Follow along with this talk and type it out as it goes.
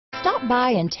Stop by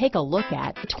and take a look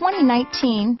at the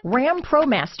 2019 Ram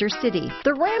ProMaster City.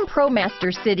 The Ram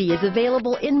ProMaster City is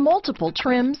available in multiple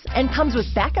trims and comes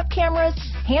with backup cameras,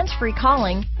 hands-free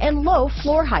calling, and low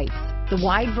floor heights. The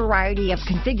wide variety of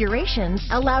configurations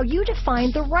allow you to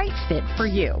find the right fit for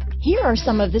you. Here are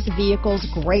some of this vehicle's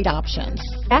great options: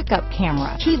 backup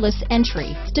camera, keyless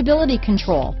entry, stability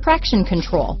control, traction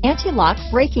control, anti-lock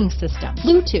braking system,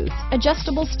 Bluetooth,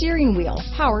 adjustable steering wheel,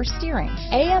 power steering,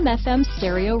 AM/FM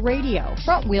stereo radio,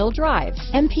 front wheel drive,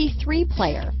 MP3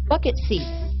 player, bucket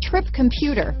seats, trip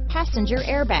computer, passenger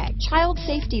airbag, child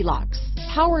safety locks,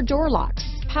 power door locks,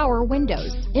 power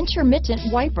windows, intermittent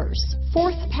wipers,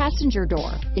 fourth passenger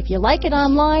door. If you like it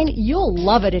online, you'll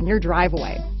love it in your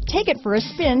driveway. Take it for a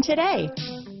spin today.